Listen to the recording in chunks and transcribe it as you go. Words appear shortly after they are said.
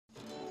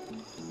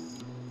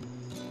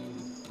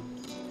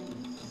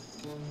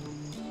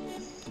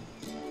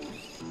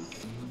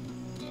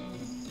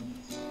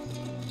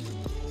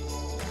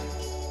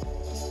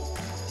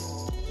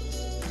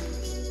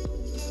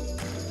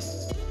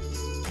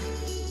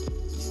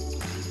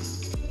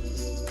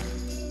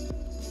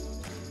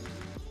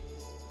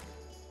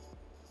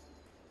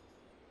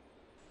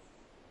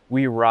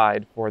We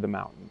ride for the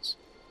mountains.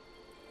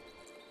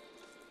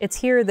 It's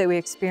here that we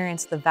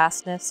experience the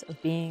vastness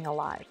of being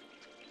alive.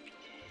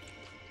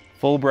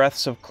 Full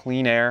breaths of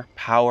clean air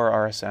power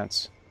our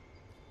ascents.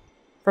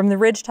 From the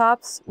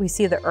ridgetops, we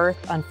see the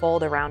earth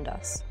unfold around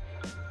us.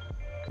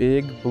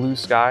 Big blue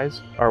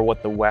skies are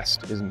what the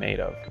West is made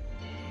of.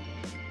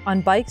 On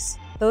bikes,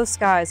 those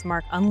skies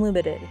mark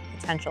unlimited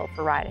potential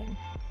for riding.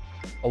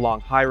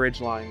 Along high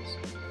ridge lines,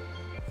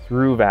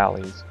 through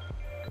valleys,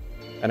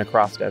 and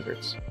across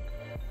deserts,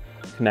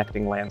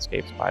 connecting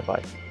landscapes by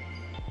bike.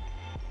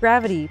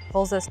 Gravity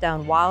pulls us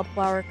down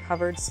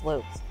wildflower-covered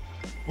slopes,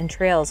 and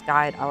trails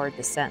guide our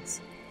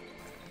descents.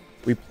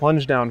 We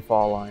plunge down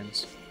fall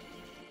lines,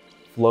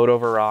 float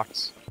over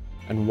rocks,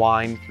 and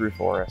wind through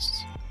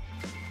forests.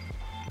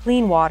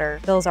 Clean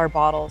water fills our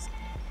bottles,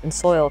 and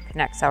soil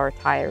connects our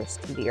tires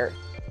to the earth.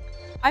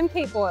 I'm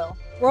Kate Boyle,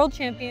 world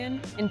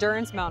champion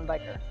endurance mountain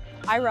biker.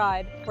 I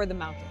ride for the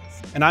mountains.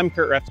 And I'm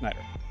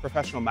Refsnider,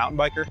 professional mountain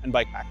biker and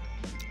bikepacker.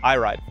 I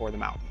ride for the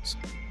mountains.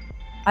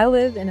 I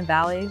live in a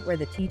valley where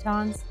the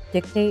Tetons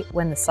dictate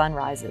when the sun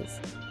rises.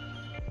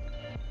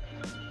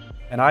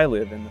 And I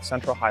live in the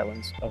central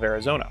highlands of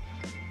Arizona,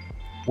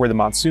 where the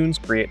monsoons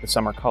create the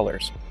summer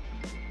colors.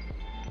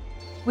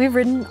 We've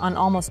ridden on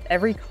almost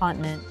every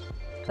continent,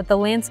 but the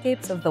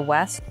landscapes of the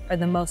West are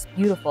the most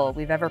beautiful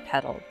we've ever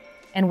pedaled,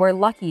 and we're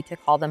lucky to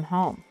call them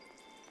home.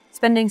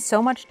 Spending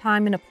so much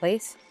time in a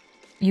place,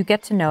 you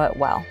get to know it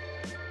well.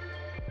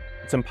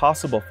 It's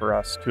impossible for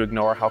us to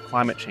ignore how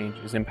climate change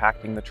is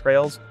impacting the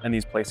trails and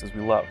these places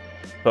we love,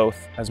 both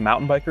as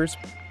mountain bikers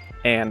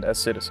and as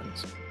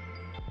citizens.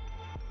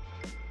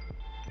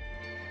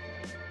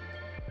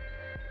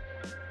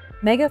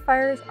 Mega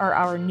fires are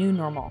our new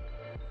normal.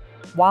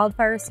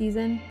 Wildfire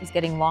season is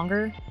getting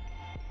longer,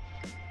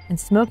 and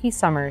smoky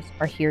summers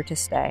are here to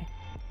stay.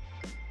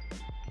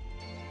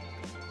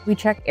 We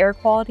check air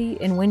quality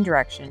and wind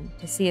direction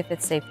to see if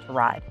it's safe to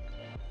ride.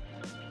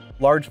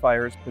 Large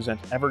fires present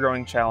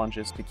ever-growing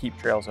challenges to keep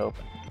trails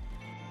open,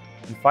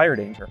 and fire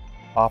danger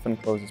often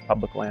closes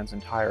public lands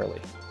entirely.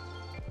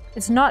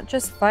 It's not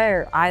just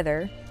fire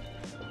either.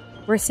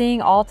 We're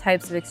seeing all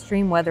types of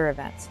extreme weather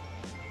events.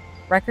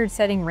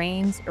 Record-setting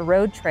rains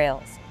erode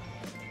trails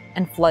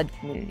and flood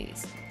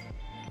communities.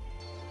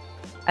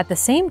 At the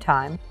same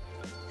time,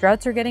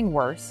 droughts are getting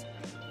worse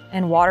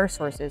and water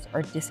sources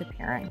are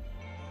disappearing.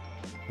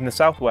 In the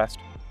Southwest,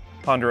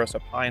 ponderosa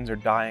pines are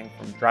dying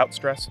from drought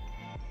stress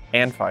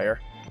and fire,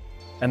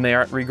 and they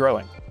aren't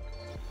regrowing.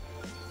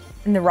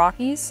 In the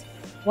Rockies,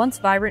 once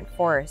vibrant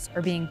forests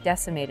are being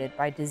decimated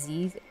by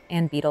disease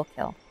and beetle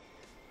kill.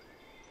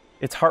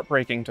 It's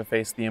heartbreaking to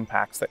face the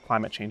impacts that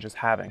climate change is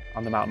having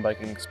on the mountain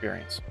biking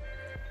experience,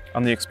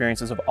 on the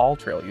experiences of all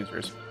trail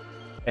users,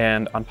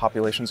 and on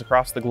populations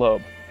across the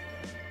globe.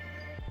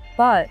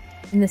 But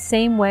in the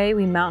same way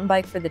we mountain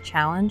bike for the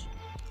challenge,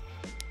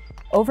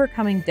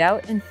 overcoming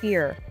doubt and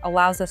fear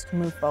allows us to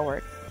move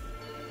forward.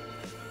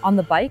 On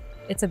the bike,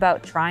 it's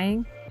about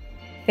trying,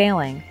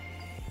 failing,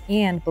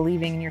 and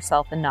believing in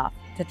yourself enough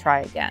to try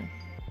again.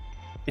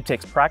 It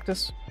takes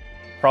practice,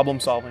 problem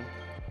solving,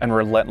 and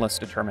relentless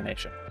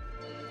determination.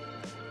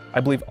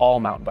 I believe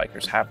all mountain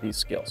bikers have these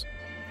skills.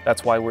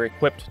 That's why we're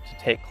equipped to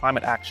take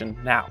climate action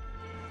now.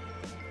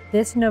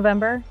 This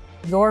November,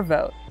 your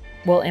vote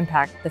will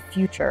impact the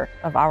future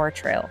of our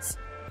trails.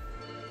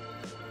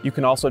 You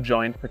can also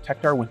join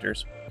Protect Our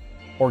Winters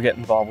or get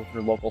involved with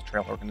your local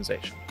trail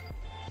organization.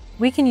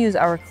 We can use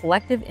our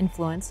collective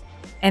influence,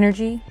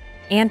 energy,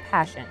 and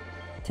passion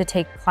to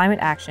take climate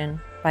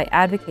action by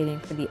advocating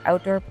for the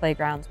outdoor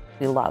playgrounds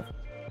we love.